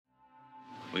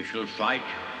We shall fight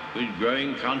with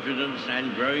growing confidence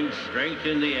and growing strength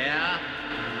in the air.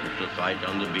 We shall fight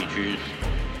on the beaches.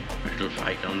 We shall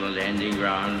fight on the landing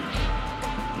grounds.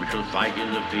 We shall fight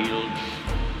in the fields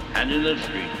and in the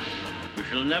streets. We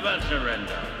shall never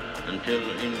surrender until,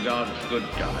 in God's good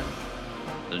time,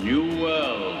 the new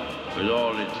world, with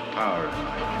all its power and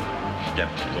might,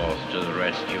 steps forth to the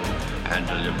rescue and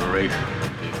the liberation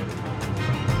of people.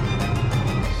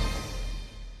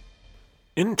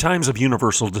 In times of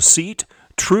universal deceit,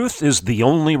 truth is the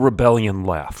only rebellion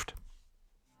left.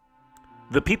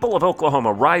 The people of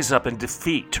Oklahoma rise up and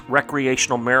defeat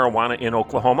recreational marijuana in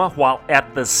Oklahoma, while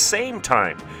at the same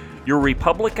time, your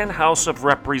Republican House of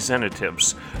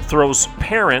Representatives throws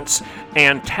parents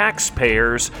and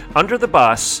taxpayers under the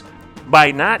bus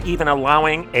by not even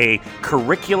allowing a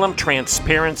curriculum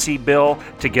transparency bill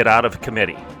to get out of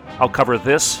committee. I'll cover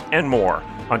this and more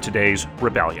on today's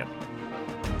Rebellion.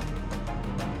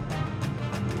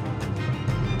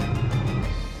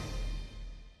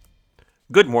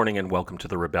 Good morning and welcome to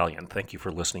the Rebellion. Thank you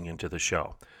for listening into the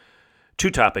show. Two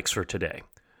topics for today.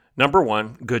 Number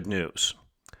one, good news.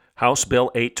 House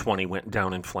Bill 820 went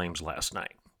down in flames last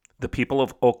night. The people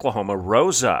of Oklahoma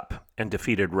rose up and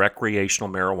defeated recreational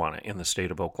marijuana in the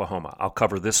state of Oklahoma. I'll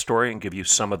cover this story and give you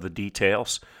some of the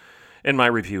details in my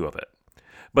review of it.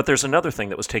 But there's another thing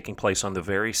that was taking place on the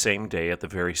very same day at the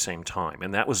very same time,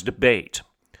 and that was debate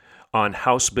on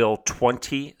House Bill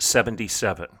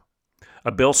 2077.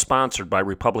 A bill sponsored by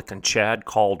Republican Chad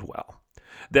Caldwell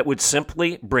that would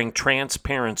simply bring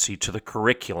transparency to the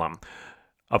curriculum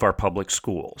of our public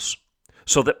schools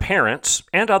so that parents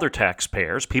and other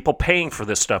taxpayers, people paying for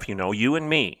this stuff, you and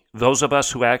me, those of us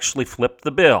who actually flipped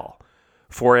the bill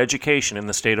for education in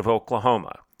the state of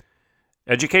Oklahoma.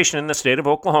 Education in the state of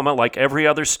Oklahoma, like every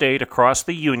other state across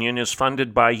the union, is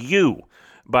funded by you,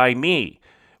 by me.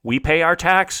 We pay our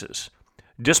taxes,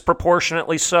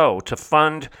 disproportionately so, to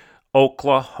fund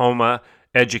Oklahoma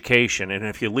education. And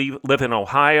if you live in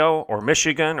Ohio or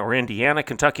Michigan or Indiana,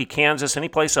 Kentucky, Kansas, any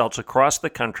place else across the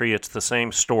country, it's the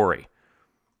same story.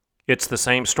 It's the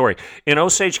same story. In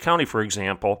Osage County, for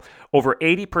example, over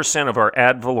 80% of our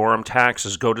ad valorem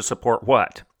taxes go to support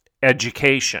what?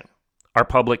 Education, our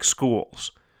public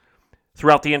schools.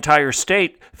 Throughout the entire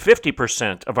state,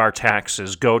 50% of our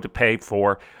taxes go to pay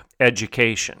for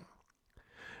education,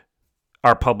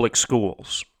 our public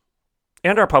schools,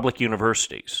 and our public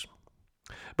universities.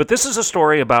 But this is a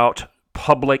story about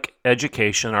public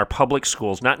education, our public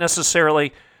schools, not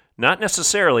necessarily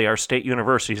our state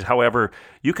universities. However,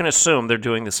 you can assume they're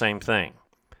doing the same thing.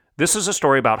 This is a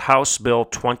story about House Bill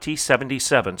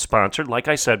 2077, sponsored, like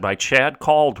I said, by Chad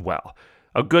Caldwell,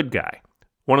 a good guy,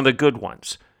 one of the good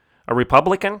ones, a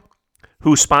Republican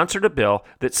who sponsored a bill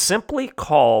that simply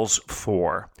calls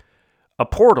for a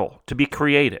portal to be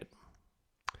created.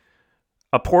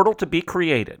 A portal to be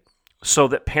created so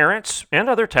that parents and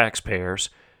other taxpayers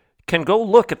can go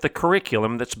look at the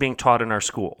curriculum that's being taught in our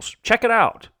schools. Check it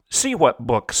out. See what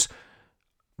books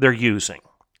they're using.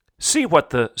 See what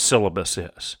the syllabus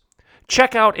is.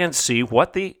 Check out and see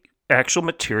what the actual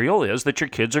material is that your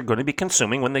kids are going to be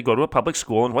consuming when they go to a public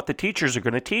school and what the teachers are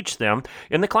going to teach them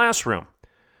in the classroom.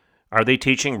 Are they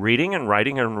teaching reading and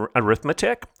writing and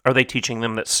arithmetic? Are they teaching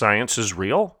them that science is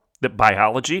real? That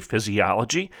biology,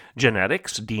 physiology,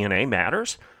 genetics, DNA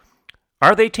matters?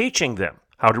 Are they teaching them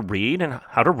how to read and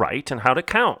how to write and how to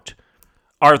count?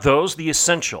 Are those the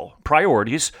essential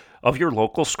priorities of your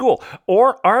local school?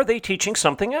 Or are they teaching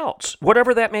something else,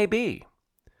 whatever that may be?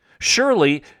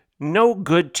 Surely, no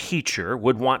good teacher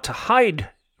would want to hide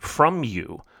from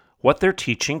you what they're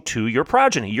teaching to your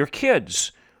progeny, your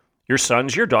kids, your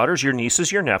sons, your daughters, your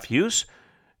nieces, your nephews,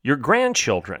 your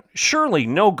grandchildren. Surely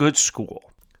no good school,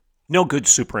 no good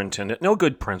superintendent, no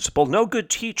good principal, no good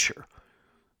teacher,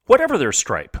 whatever their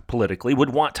stripe politically,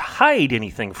 would want to hide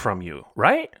anything from you,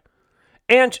 right?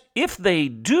 And if they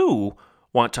do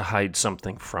want to hide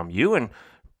something from you and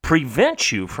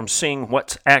prevent you from seeing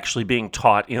what's actually being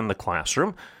taught in the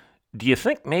classroom, do you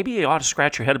think maybe you ought to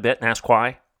scratch your head a bit and ask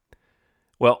why?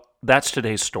 Well, that's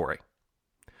today's story.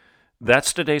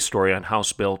 That's today's story on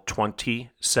House Bill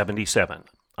 2077.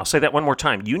 I'll say that one more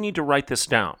time. You need to write this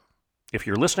down. If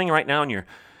you're listening right now and you're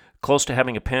close to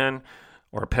having a pen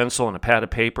or a pencil and a pad of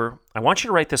paper, I want you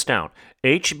to write this down.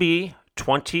 HB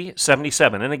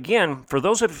 2077. And again, for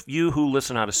those of you who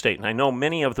listen out of state, and I know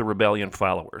many of the Rebellion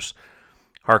followers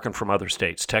hearken from other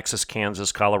states, Texas,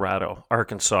 Kansas, Colorado,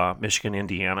 Arkansas, Michigan,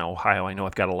 Indiana, Ohio. I know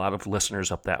I've got a lot of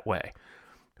listeners up that way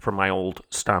from my old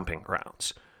stomping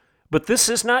grounds. But this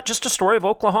is not just a story of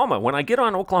Oklahoma. When I get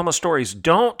on Oklahoma stories,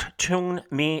 don't tune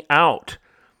me out.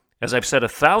 As I've said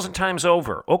 1,000 times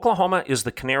over, Oklahoma is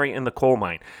the canary in the coal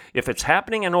mine. If it's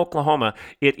happening in Oklahoma,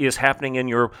 it is happening in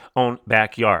your own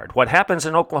backyard. What happens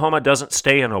in Oklahoma doesn't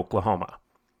stay in Oklahoma.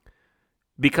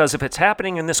 Because if it's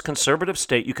happening in this conservative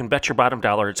state, you can bet your bottom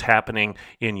dollar it's happening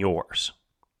in yours.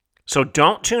 So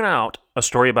don't tune out a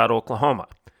story about Oklahoma,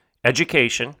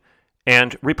 education,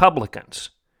 and Republicans,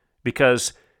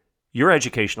 because your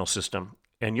educational system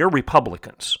and your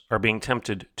Republicans are being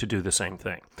tempted to do the same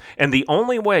thing. And the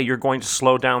only way you're going to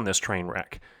slow down this train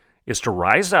wreck is to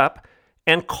rise up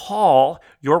and call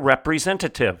your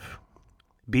representative.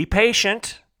 Be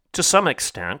patient to some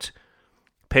extent.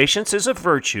 Patience is a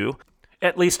virtue,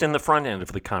 at least in the front end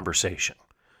of the conversation.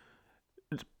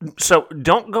 So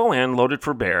don't go in loaded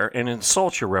for bear and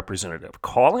insult your representative.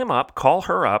 Call him up, call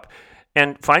her up,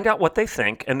 and find out what they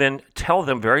think, and then tell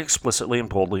them very explicitly and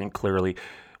boldly and clearly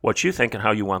what you think and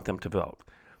how you want them to vote.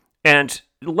 And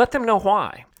let them know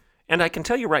why. And I can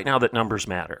tell you right now that numbers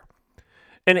matter.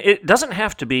 And it doesn't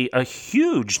have to be a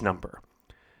huge number.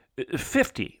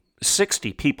 50,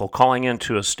 60 people calling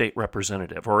into a state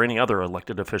representative or any other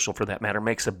elected official for that matter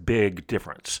makes a big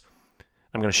difference.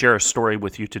 I'm going to share a story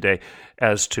with you today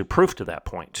as to proof to that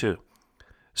point, too.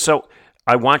 So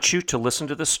I want you to listen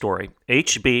to this story,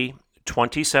 HB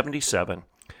 2077,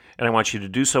 and I want you to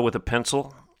do so with a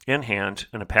pencil in hand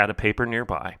and a pad of paper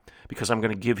nearby, because I'm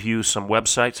going to give you some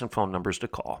websites and phone numbers to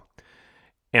call.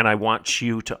 And I want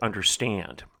you to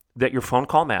understand that your phone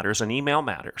call matters and email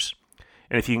matters.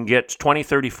 And if you can get 20,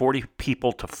 30, 40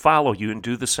 people to follow you and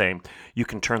do the same, you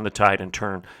can turn the tide and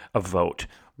turn a vote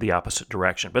the opposite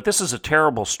direction. But this is a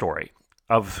terrible story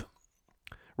of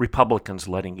Republicans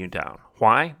letting you down.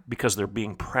 Why? Because they're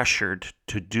being pressured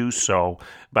to do so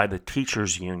by the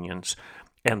teachers' unions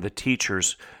and the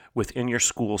teachers within your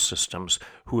school systems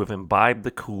who have imbibed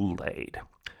the Kool-Aid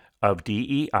of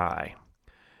DEI,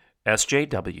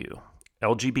 SJW,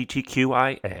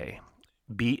 LGBTQIA,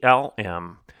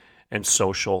 BLM, and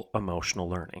social emotional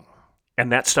learning. And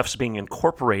that stuff's being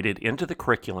incorporated into the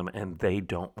curriculum, and they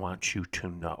don't want you to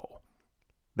know.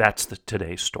 That's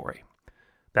today's story.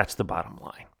 That's the bottom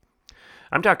line.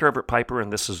 I'm Dr. Everett Piper,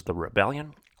 and this is The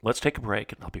Rebellion. Let's take a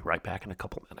break, and I'll be right back in a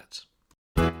couple minutes.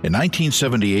 In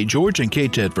 1978, George and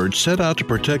Kate Tedford set out to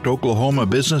protect Oklahoma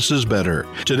businesses better.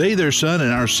 Today, their son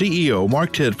and our CEO,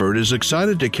 Mark Tedford, is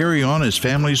excited to carry on his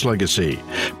family's legacy.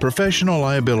 Professional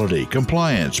liability,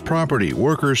 compliance, property,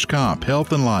 workers' comp,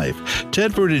 health and life.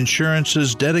 Tedford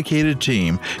Insurance's dedicated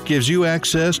team gives you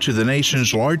access to the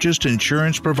nation's largest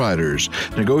insurance providers,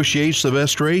 negotiates the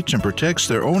best rates, and protects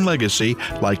their own legacy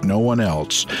like no one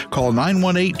else. Call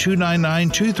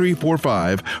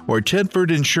 918-299-2345 or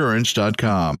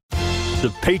tedfordinsurance.com.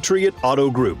 The Patriot Auto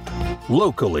Group,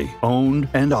 locally owned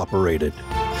and operated.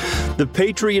 The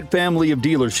Patriot family of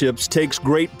dealerships takes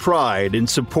great pride in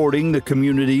supporting the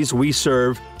communities we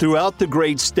serve throughout the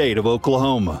great state of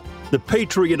Oklahoma. The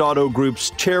Patriot Auto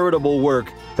Group's charitable work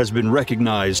has been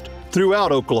recognized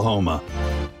throughout Oklahoma.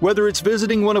 Whether it's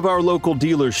visiting one of our local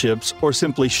dealerships or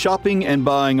simply shopping and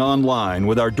buying online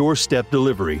with our doorstep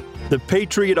delivery, the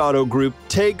Patriot Auto Group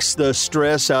takes the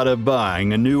stress out of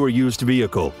buying a new or used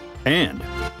vehicle. And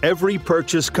every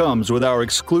purchase comes with our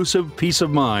exclusive peace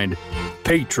of mind,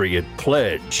 Patriot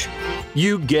Pledge.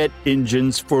 You get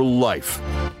engines for life,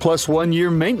 plus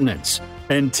 1-year maintenance,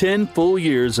 and 10 full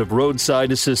years of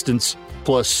roadside assistance,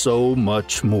 plus so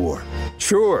much more.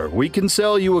 Sure, we can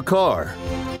sell you a car,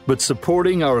 but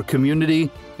supporting our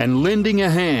community and lending a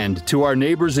hand to our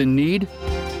neighbors in need?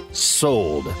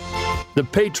 Sold. The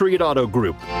Patriot Auto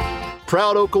Group.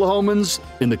 Proud Oklahomans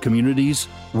in the communities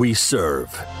we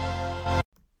serve.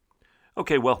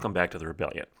 Okay, welcome back to The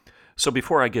Rebellion. So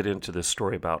before I get into this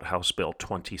story about House Bill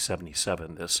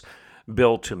 2077, this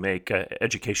bill to make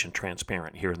education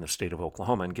transparent here in the state of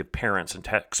Oklahoma and give parents and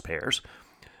taxpayers,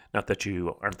 not that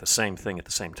you aren't the same thing at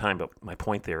the same time, but my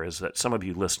point there is that some of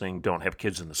you listening don't have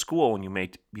kids in the school and you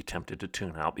may be tempted to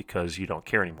tune out because you don't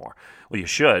care anymore. Well, you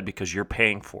should, because you're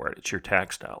paying for it. It's your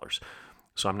tax dollars.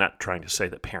 So I'm not trying to say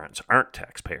that parents aren't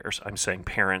taxpayers. I'm saying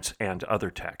parents and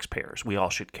other taxpayers. We all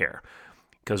should care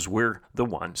because we're the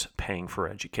ones paying for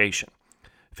education.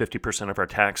 50% of our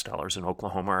tax dollars in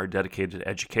Oklahoma are dedicated to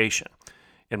education.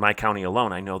 In my county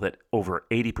alone, I know that over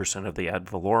 80% of the ad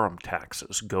valorem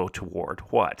taxes go toward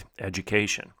what?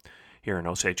 Education here in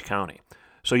Osage County.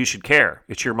 So you should care.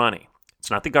 It's your money. It's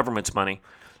not the government's money.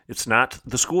 It's not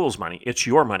the school's money. It's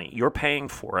your money. You're paying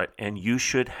for it, and you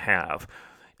should have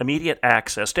immediate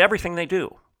access to everything they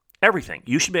do. Everything.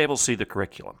 You should be able to see the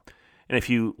curriculum. And if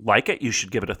you like it, you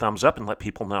should give it a thumbs up and let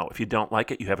people know. If you don't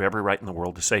like it, you have every right in the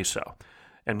world to say so.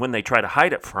 And when they try to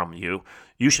hide it from you,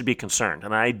 you should be concerned.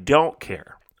 And I don't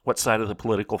care what side of the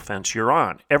political fence you're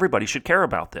on. Everybody should care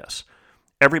about this.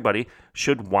 Everybody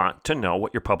should want to know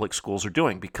what your public schools are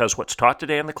doing, because what's taught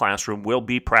today in the classroom will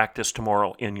be practiced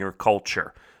tomorrow in your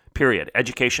culture. Period.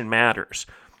 Education matters.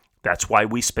 That's why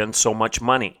we spend so much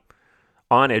money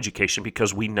on education,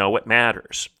 because we know it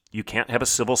matters. You can't have a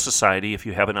civil society if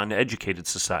you have an uneducated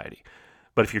society.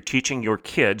 But if you're teaching your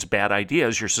kids bad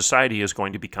ideas, your society is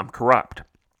going to become corrupt.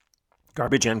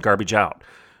 Garbage in, garbage out.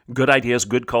 Good ideas,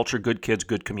 good culture, good kids,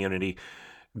 good community,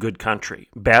 good country.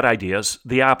 Bad ideas,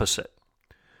 the opposite.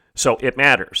 So it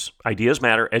matters. Ideas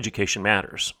matter, education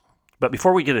matters. But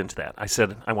before we get into that, I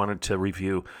said I wanted to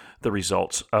review the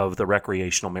results of the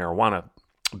recreational marijuana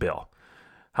bill,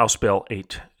 House Bill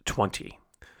 820,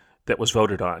 that was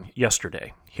voted on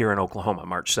yesterday here in Oklahoma,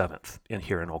 March 7th,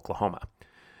 here in Oklahoma.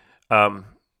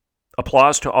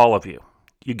 Applause to all of you.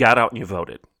 You got out and you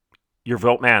voted. Your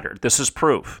vote mattered. This is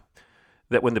proof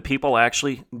that when the people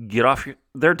actually get off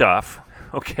their duff,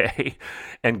 okay,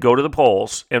 and go to the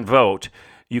polls and vote,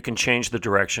 you can change the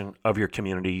direction of your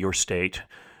community, your state,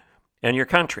 and your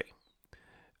country.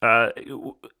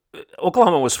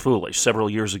 Oklahoma was foolish several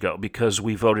years ago because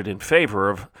we voted in favor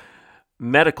of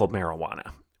medical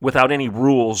marijuana without any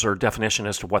rules or definition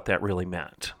as to what that really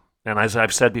meant. And as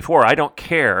I've said before, I don't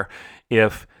care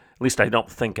if, at least I don't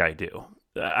think I do.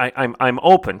 I'm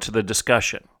open to the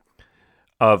discussion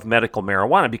of medical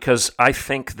marijuana because I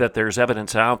think that there's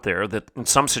evidence out there that in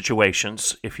some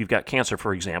situations, if you've got cancer,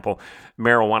 for example,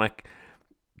 marijuana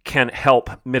can help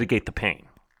mitigate the pain.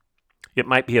 It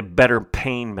might be a better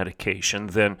pain medication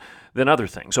than other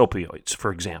things, opioids,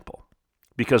 for example,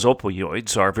 because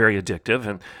opioids are very addictive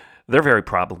and they're very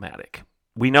problematic.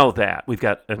 We know that. We've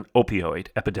got an opioid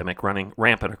epidemic running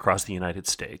rampant across the United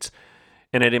States,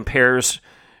 and it impairs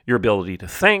your ability to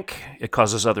think. It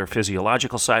causes other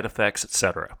physiological side effects,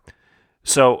 etc.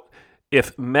 So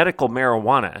if medical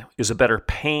marijuana is a better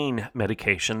pain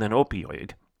medication than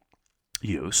opioid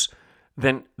use,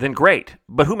 then great.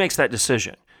 But who makes that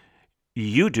decision?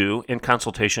 You do in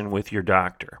consultation with your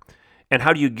doctor. And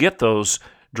how do you get those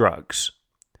drugs?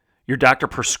 Your doctor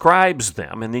prescribes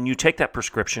them, and then you take that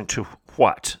prescription to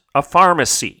what? A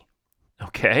pharmacy,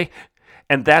 okay?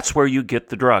 And that's where you get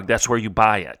the drug. That's where you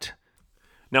buy it.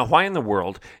 Now, why in the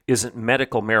world isn't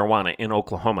medical marijuana in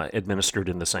Oklahoma administered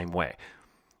in the same way?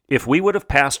 If we would have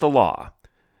passed a law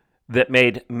that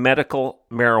made medical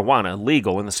marijuana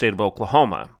legal in the state of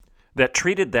Oklahoma, that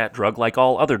treated that drug like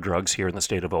all other drugs here in the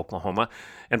state of Oklahoma,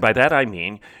 and by that I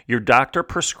mean your doctor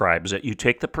prescribes it, you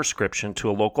take the prescription to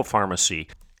a local pharmacy,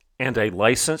 and a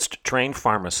licensed, trained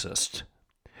pharmacist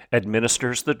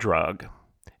administers the drug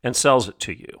and sells it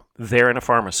to you there in a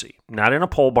pharmacy, not in a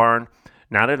pole barn,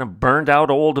 not in a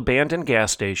burned-out old abandoned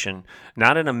gas station,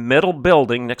 not in a metal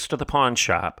building next to the pawn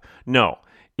shop. No,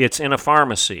 it's in a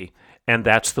pharmacy, and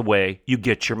that's the way you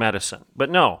get your medicine. But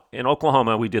no, in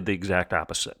Oklahoma, we did the exact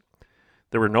opposite.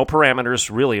 There were no parameters,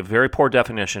 really a very poor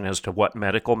definition as to what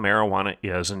medical marijuana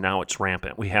is, and now it's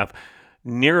rampant. We have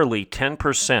nearly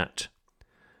 10%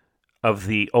 of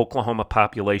the Oklahoma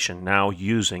population now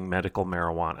using medical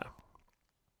marijuana.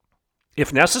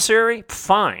 If necessary,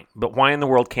 fine, but why in the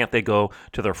world can't they go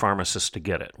to their pharmacist to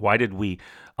get it? Why did we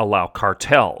allow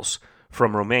cartels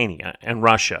from Romania and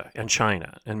Russia and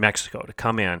China and Mexico to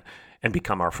come in and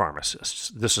become our pharmacists?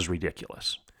 This is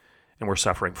ridiculous, and we're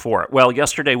suffering for it. Well,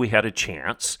 yesterday we had a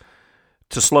chance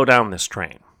to slow down this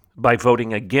train by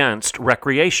voting against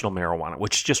recreational marijuana,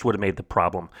 which just would have made the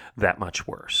problem that much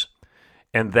worse.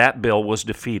 And that bill was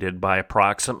defeated by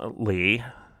approximately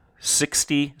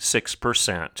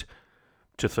 66%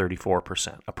 to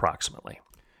 34%, approximately.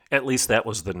 At least that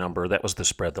was the number, that was the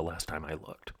spread the last time I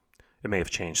looked. It may have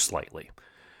changed slightly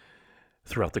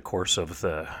throughout the course of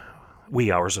the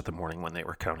wee hours of the morning when they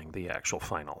were counting the actual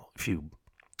final few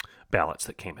ballots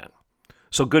that came in.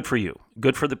 So good for you.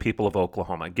 Good for the people of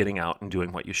Oklahoma getting out and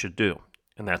doing what you should do,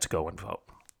 and that's go and vote.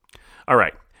 All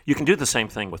right, you can do the same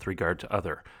thing with regard to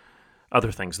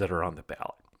other things that are on the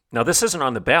ballot. Now, this isn't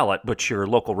on the ballot, but your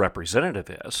local representative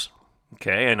is.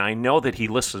 Okay, and I know that he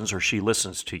listens or she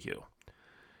listens to you.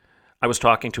 I was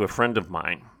talking to a friend of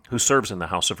mine who serves in the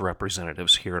House of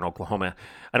Representatives here in Oklahoma.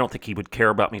 I don't think he would care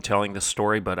about me telling this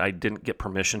story, but I didn't get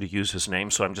permission to use his name,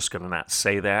 so I'm just going to not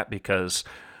say that because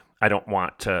I don't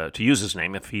want to use his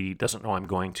name if he doesn't know I'm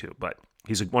going to. But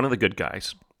he's one of the good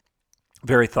guys,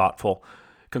 very thoughtful,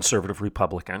 conservative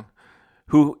Republican,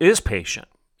 who is patient.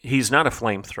 He's not a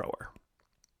flamethrower.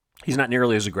 He's not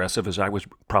nearly as aggressive as I would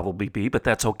probably be, but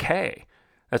that's okay.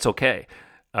 That's okay.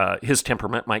 His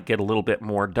temperament might get a little bit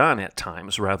more done at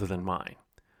times rather than mine.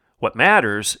 What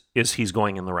matters is he's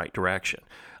going in the right direction.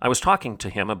 I was talking to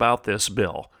him about this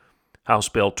bill House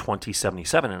Bill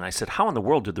 2077. And I said, how in the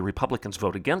world did the Republicans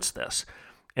vote against this?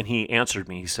 And he answered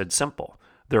me, he said, simple.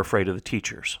 They're afraid of the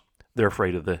teachers. They're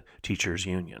afraid of the teachers'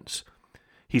 unions.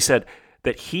 He said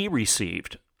that he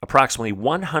received approximately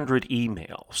 100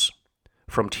 emails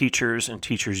from teachers and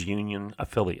teachers' union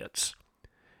affiliates.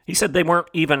 He said they weren't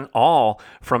even all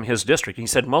from his district. He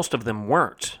said most of them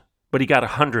weren't, but he got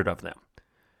 100 of them.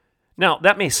 Now,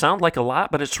 that may sound like a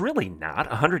lot, but it's really not,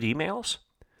 100 emails.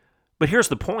 But here's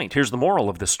the point. Here's the moral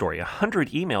of this story. 100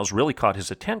 emails really caught his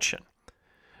attention.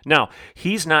 Now,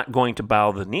 he's not going to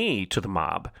bow the knee to the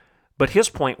mob, but his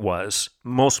point was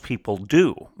most people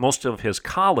do. Most of his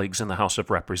colleagues in the House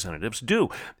of Representatives do.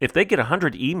 If they get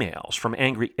 100 emails from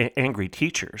angry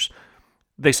teachers,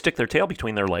 they stick their tail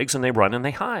between their legs and they run and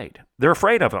they hide. They're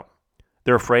afraid of them.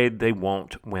 They're afraid they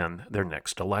won't win their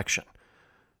next election.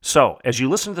 So, as you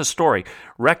listen to the story,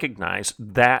 recognize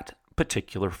that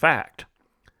particular fact.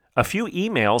 A few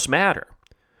emails matter.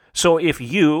 So if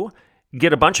you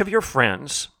get a bunch of your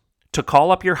friends to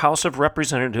call up your House of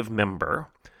Representative member,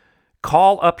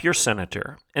 call up your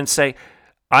senator and say,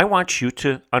 I want you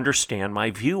to understand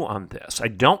my view on this. I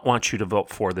don't want you to vote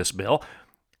for this bill,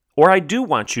 or I do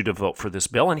want you to vote for this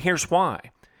bill, and here's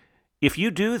why. If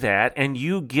you do that and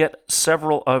you get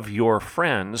several of your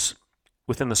friends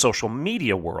within the social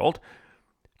media world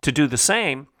to do the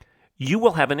same, you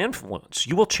will have an influence.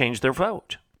 You will change their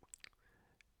vote.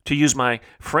 To use my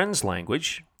friend's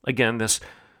language, again, this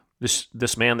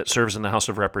man that serves in the House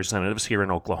of Representatives here in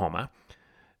Oklahoma,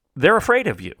 they're afraid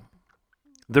of you.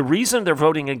 The reason they're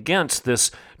voting against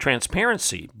this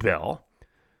transparency bill,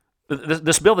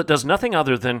 this bill that does nothing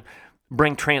other than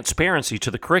bring transparency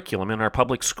to the curriculum in our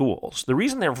public schools. The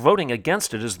reason they're voting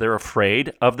against it is they're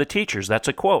afraid of the teachers. That's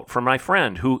a quote from my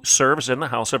friend who serves in the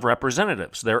House of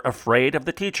Representatives. They're afraid of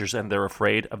the teachers, and they're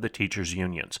afraid of the teachers'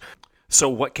 unions. So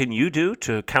what can you do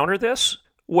to counter this?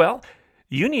 Well,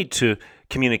 you need to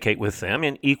communicate with them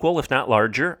in equal, if not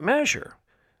larger, measure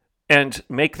and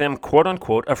make them, quote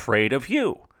unquote, afraid of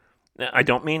you. I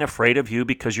don't mean afraid of you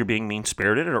because you're being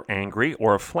mean-spirited or angry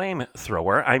or a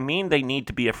flamethrower. I mean they need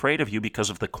to be afraid of you because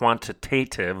of the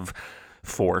quantitative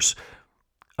force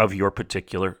of your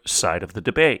particular side of the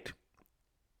debate.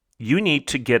 You need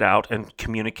to get out and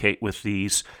communicate with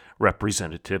these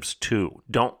representatives too.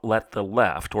 Don't let the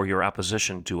left or your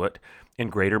opposition do it in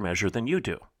greater measure than you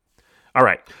do. All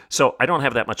right, so I don't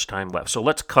have that much time left. So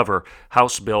let's cover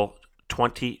House Bill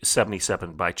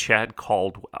 2077 by Chad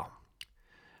Caldwell.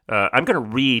 I'm going to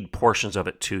read portions of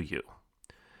it to you.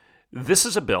 This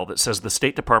is a bill that says the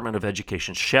State Department of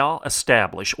Education shall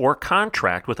establish or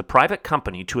contract with a private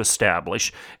company to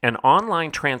establish an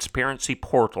online transparency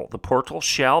portal. The portal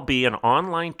shall be an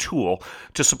online tool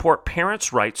to support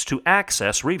parents' rights to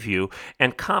access, review,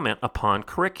 and comment upon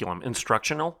curriculum,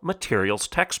 instructional materials,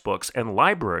 textbooks, and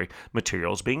library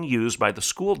materials being used by the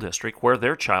school district where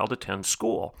their child attends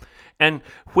school, and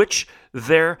which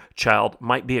their child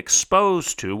might be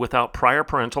exposed to without prior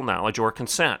parental knowledge or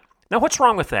consent. Now, what's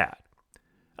wrong with that?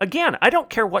 Again, I don't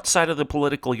care what side of the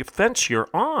political fence you're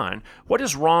on. What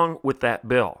is wrong with that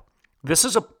bill? This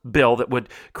is a bill that would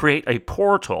create a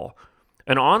portal,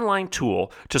 an online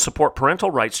tool to support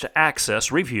parental rights to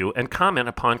access, review, and comment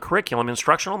upon curriculum,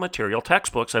 instructional material,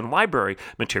 textbooks, and library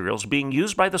materials being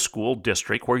used by the school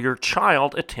district where your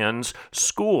child attends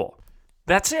school.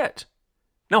 That's it.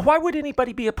 Now, why would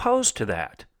anybody be opposed to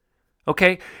that?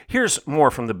 Okay, here's more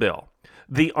from the bill.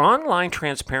 The online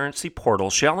transparency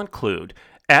portal shall include,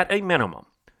 at a minimum,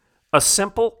 a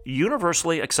simple,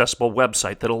 universally accessible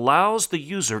website that allows the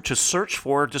user to search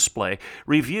for, display,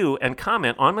 review, and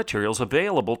comment on materials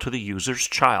available to the user's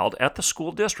child at the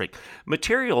school district.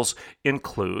 Materials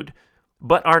include,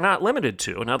 but are not limited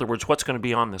to, in other words, what's going to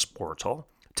be on this portal,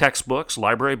 textbooks,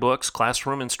 library books,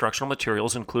 classroom instructional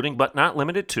materials, including but not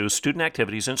limited to student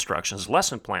activities, instructions,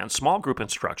 lesson plans, small group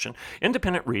instruction,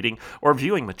 independent reading or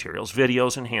viewing materials,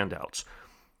 videos, and handouts.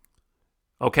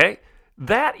 Okay?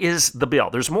 That is the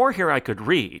bill. There's more here I could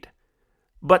read,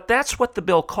 but that's what the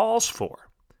bill calls for.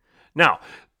 Now,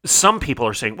 some people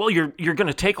are saying, well, you're going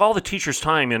to take all the teachers'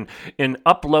 time in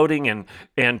uploading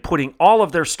and putting all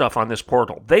of their stuff on this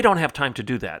portal. They don't have time to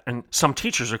do that. And some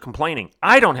teachers are complaining,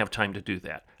 I don't have time to do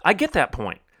that. I get that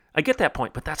point,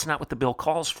 but that's not what the bill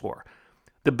calls for.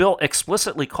 The bill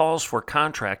explicitly calls for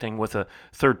contracting with a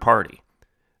third party,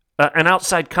 an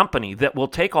outside company that will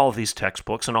take all of these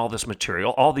textbooks and all this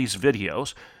material, all these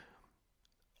videos,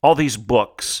 all these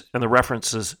books and the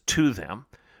references to them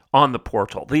on the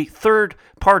portal. The third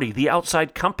party, the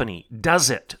outside company, does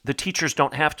it. The teachers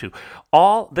don't have to.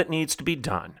 All that needs to be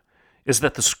done is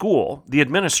that the school, the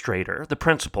administrator, the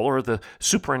principal, or the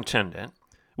superintendent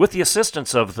with the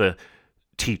assistance of the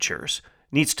teachers,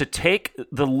 needs to take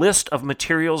the list of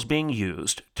materials being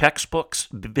used, textbooks,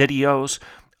 videos,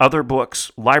 other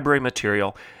books, library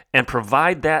material, and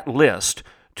provide that list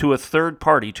to a third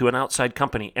party, to an outside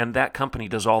company, and that company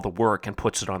does all the work and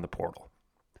puts it on the portal.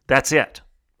 That's it.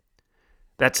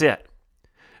 That's it.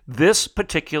 This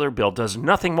particular bill does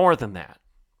nothing more than that.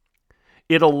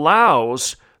 It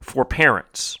allows for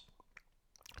parents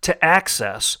to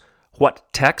access what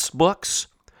textbooks,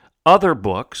 other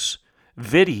books,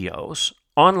 videos,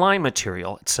 online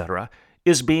material, etc.,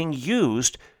 is being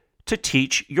used to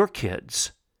teach your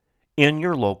kids in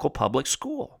your local public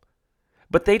school.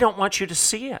 But they don't want you to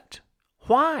see it.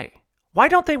 Why? Why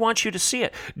don't they want you to see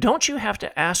it? Don't you have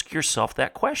to ask yourself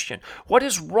that question? What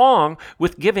is wrong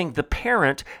with giving the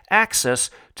parent access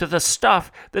to the stuff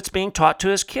that's being taught to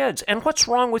his kids? And what's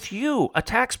wrong with you, a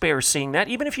taxpayer, seeing that,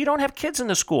 even if you don't have kids in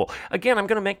the school? Again, I'm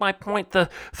going to make my point the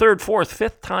third, fourth,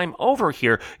 fifth time over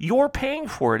here. You're paying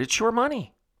for it. It's your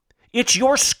money. It's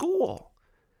your school.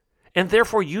 And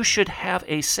therefore, you should have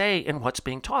a say in what's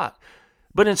being taught.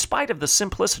 But in spite of the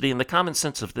simplicity and the common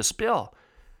sense of this bill,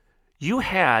 you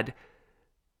had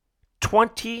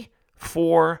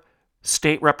 24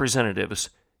 state representatives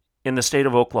in the state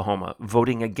of Oklahoma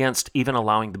voting against even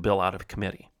allowing the bill out of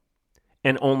committee,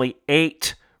 and only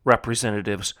 8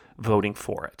 representatives voting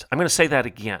for it. I'm going to say that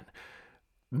again.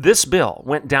 This bill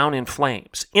went down in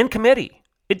flames in committee.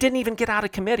 It didn't even get out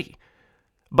of committee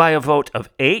by a vote of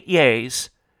 8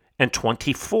 yeas and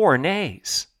 24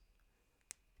 nays.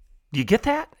 Do you get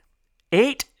that?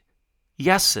 8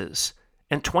 yeses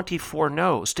and 24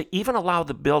 no's to even allow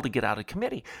the bill to get out of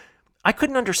committee. I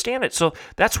couldn't understand it. So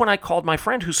that's when I called my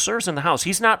friend who serves in the House.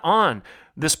 He's not on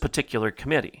this particular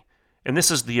committee. And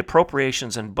this is the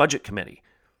Appropriations and Budget Committee.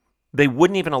 They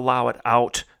wouldn't even allow it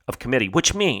out of committee,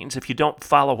 which means if you don't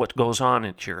follow what goes on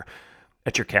at your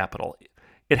Capitol,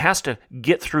 it has to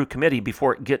get through committee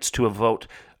before it gets to a vote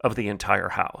of the entire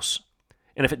House.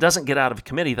 And if it doesn't get out of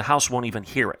committee, the House won't even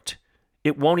hear it.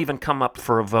 It won't even come up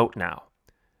for a vote now.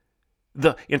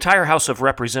 The entire House of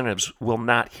Representatives will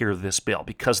not hear this bill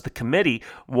because the committee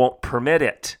won't permit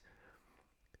it.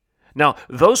 Now,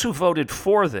 those who voted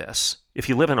for this, if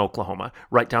you live in Oklahoma,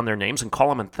 write down their names and call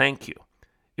them and thank you.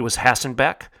 It was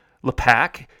Hassenbeck,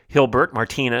 LePac, Hilbert,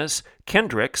 Martinez,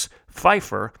 Kendricks,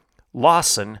 Pfeiffer,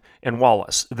 Lawson, and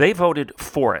Wallace. They voted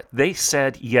for it. They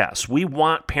said, yes, we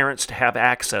want parents to have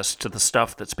access to the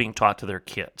stuff that's being taught to their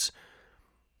kids.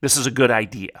 This is a good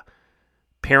idea.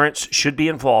 Parents should be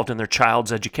involved in their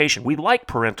child's education. We like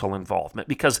parental involvement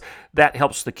because that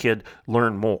helps the kid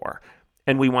learn more.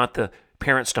 And we want the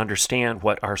parents to understand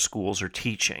what our schools are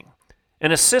teaching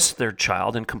and assist their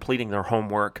child in completing their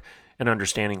homework and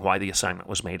understanding why the assignment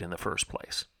was made in the first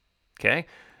place. Okay?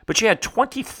 But you had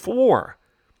 24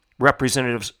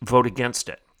 representatives vote against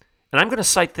it. And I'm going to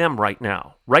cite them right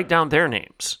now. Write down their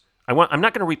names. I'm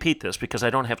not going to repeat this because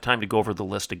I don't have time to go over the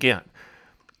list again.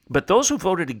 But those who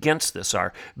voted against this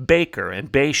are Baker and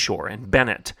Bayshore and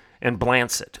Bennett and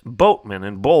Blancett, Boatman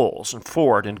and Bowles and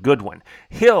Ford and Goodwin,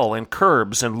 Hill and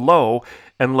Curbs and Lowe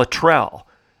and Luttrell,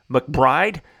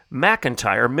 McBride,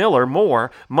 McIntyre, Miller,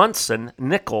 Moore, Munson,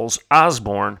 Nichols,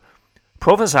 Osborne,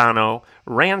 Provenzano,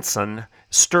 Ranson,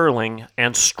 Sterling,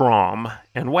 and Strom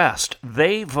and West.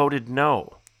 They voted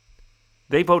no.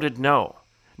 They voted no.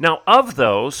 Now, of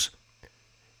those,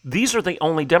 these are the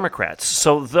only Democrats.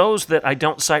 So those that I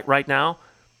don't cite right now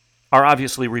are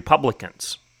obviously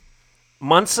Republicans.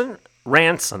 Munson,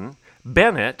 Ranson,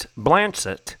 Bennett,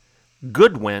 Blancett,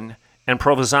 Goodwin, and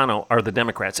Provenzano are the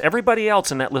Democrats. Everybody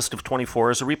else in that list of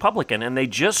 24 is a Republican, and they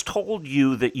just told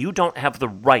you that you don't have the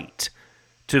right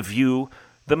to view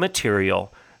the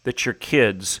material that your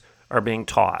kids are being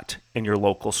taught in your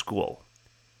local school.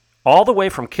 All the way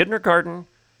from kindergarten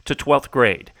to 12th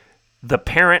grade. The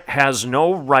parent has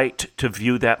no right to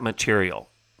view that material.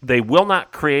 They will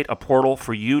not create a portal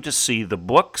for you to see the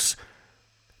books,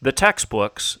 the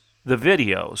textbooks, the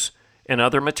videos, and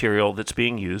other material that's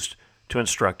being used to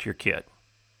instruct your kid.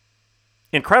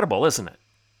 Incredible, isn't it?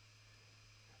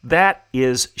 That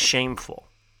is shameful.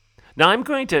 Now, I'm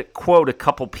going to quote a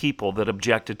couple people that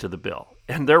objected to the bill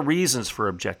and their reasons for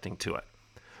objecting to it.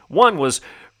 One was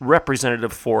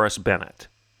Representative Forrest Bennett.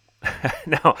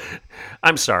 Now,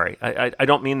 I'm sorry. I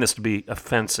don't mean this to be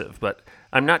offensive, but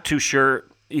I'm not too sure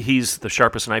he's the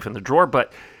sharpest knife in the drawer,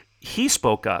 but he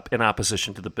spoke up in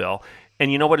opposition to the bill.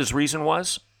 And you know what his reason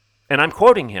was? And I'm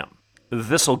quoting him.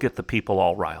 This'll get the people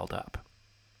all riled up.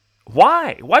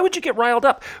 Why? Why would you get riled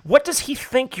up? What does he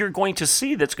think you're going to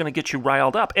see that's going to get you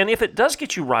riled up? And if it does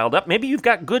get you riled up, maybe you've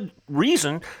got good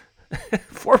reason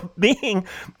for being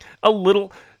a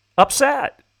little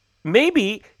upset.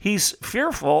 maybe he's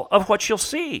fearful of what you'll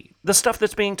see, the stuff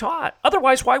that's being taught.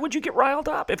 Otherwise, why would you get riled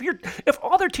up? If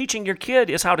all they're teaching your kid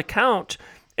is how to count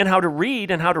and how to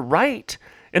read and how to write,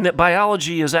 and that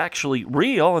biology is actually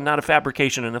real and not a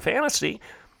fabrication and a fantasy,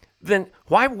 then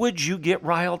why would you get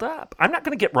riled up? I'm not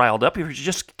going to get riled up if you're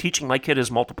just teaching my kid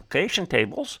his multiplication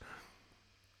tables.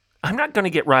 I'm not going to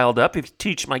get riled up if you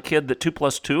teach my kid that 2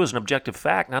 + 2 is an objective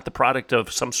fact, not the product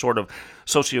of some sort of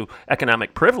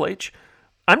socioeconomic privilege.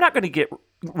 I'm not going to get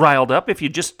riled up if you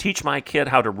just teach my kid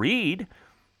how to read,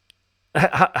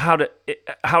 how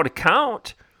to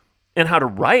count, and how to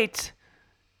write.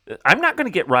 I'm not going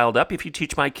to get riled up if you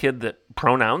teach my kid that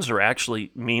pronouns are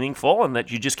actually meaningful and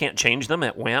that you just can't change them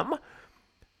at whim.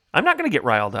 I'm not going to get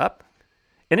riled up.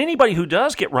 And anybody who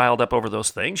does get riled up over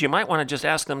those things, you might want to just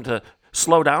ask them to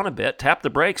slow down a bit, tap the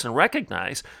brakes, and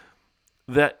recognize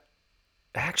that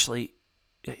actually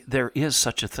there is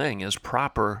such a thing as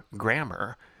proper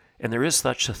grammar, and there is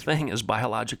such a thing as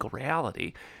biological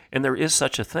reality, and there is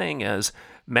such a thing as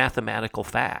mathematical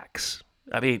facts.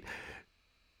 I mean,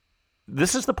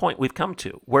 this is the point we've come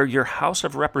to, where your House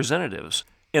of Representatives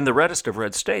in the reddest of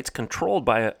red states, controlled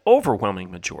by an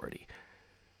overwhelming majority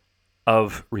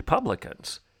of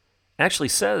Republicans, actually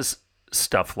says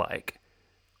stuff like,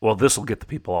 well, this will get the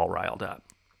people all riled up.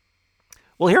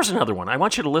 Well, here's another one. I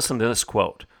want you to listen to this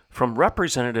quote from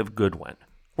Representative Goodwin,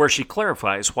 where she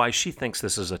clarifies why she thinks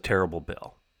this is a terrible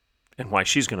bill and why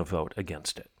she's going to vote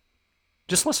against it.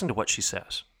 Just listen to what she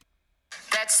says.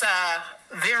 That's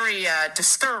very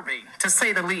disturbing, to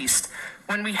say the least,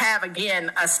 when we have,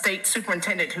 again, a state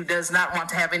superintendent who does not want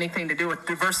to have anything to do with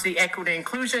diversity, equity,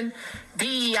 inclusion.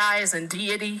 DEI is in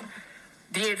deity.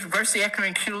 Diversity, equity,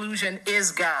 inclusion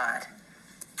is God.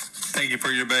 Thank you for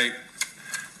your debate.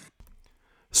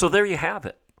 So there you have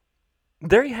it.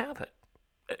 There you have it.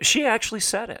 She actually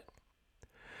said it.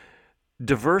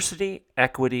 Diversity,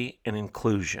 equity, and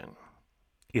inclusion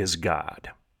is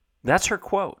God. That's her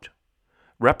quote.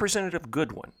 Representative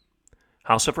Goodwin,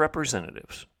 House of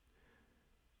Representatives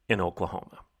in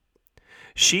Oklahoma.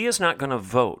 She is not going to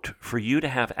vote for you to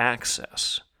have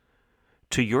access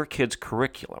to your kid's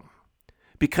curriculum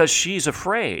because she's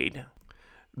afraid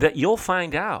that you'll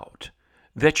find out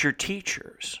that your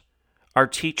teachers are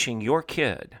teaching your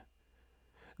kid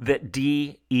that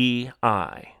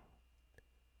DEI,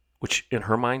 which in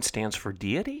her mind stands for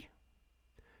deity,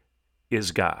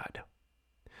 is God.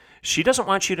 She doesn't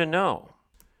want you to know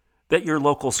that your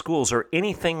local schools are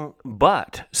anything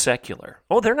but secular.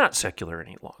 Oh, they're not secular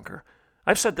any longer.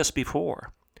 I've said this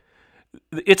before.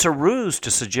 It's a ruse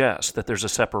to suggest that there's a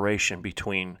separation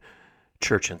between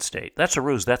church and state. That's a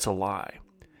ruse. That's a lie.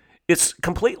 It's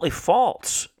completely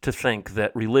false to think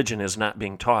that religion is not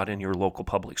being taught in your local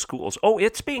public schools. Oh,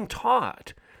 it's being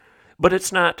taught, but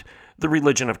it's not the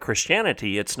religion of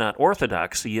Christianity. It's not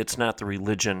orthodoxy. It's not the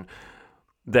religion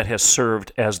that has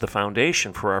served as the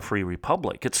foundation for our free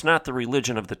republic. It's not the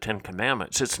religion of the Ten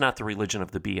Commandments. It's not the religion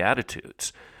of the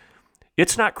Beatitudes.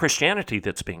 It's not Christianity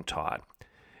that's being taught.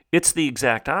 It's the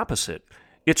exact opposite.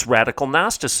 It's radical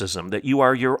Gnosticism, that you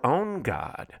are your own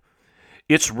God.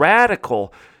 It's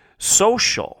radical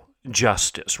social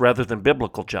justice rather than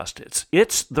biblical justice.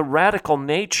 It's the radical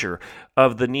nature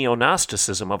of the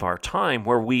neo-Gnosticism of our time,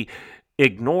 where we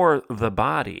ignore the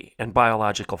body and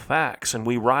biological facts, and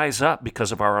we rise up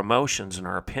because of our emotions and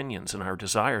our opinions and our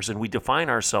desires, and we define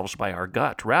ourselves by our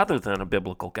gut rather than a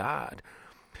biblical God.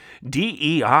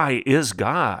 DEI is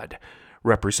God,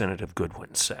 Representative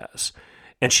Goodwin says.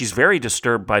 And she's very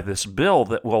disturbed by this bill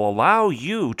that will allow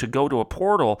you to go to a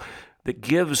portal that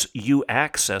gives you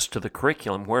access to the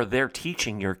curriculum where they're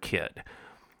teaching your kid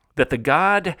that the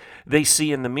God they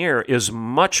see in the mirror is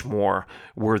much more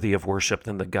worthy of worship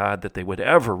than the God that they would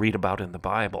ever read about in the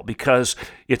Bible. Because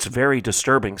it's very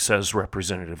disturbing, says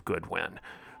Representative Goodwin,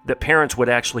 that parents would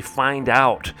actually find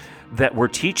out that we're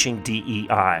teaching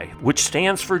DEI, which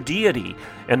stands for deity,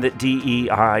 and that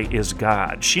DEI is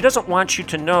God. She doesn't want you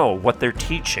to know what they're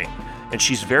teaching, and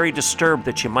she's very disturbed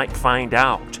that you might find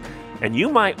out. And you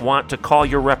might want to call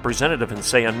your representative and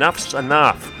say, enough's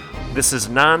enough. This is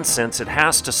nonsense. It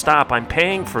has to stop. I'm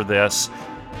paying for this,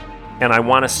 and I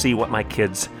want to see what my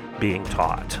kid's being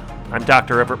taught. I'm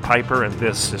Dr. Everett Piper, and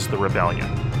this is The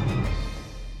Rebellion.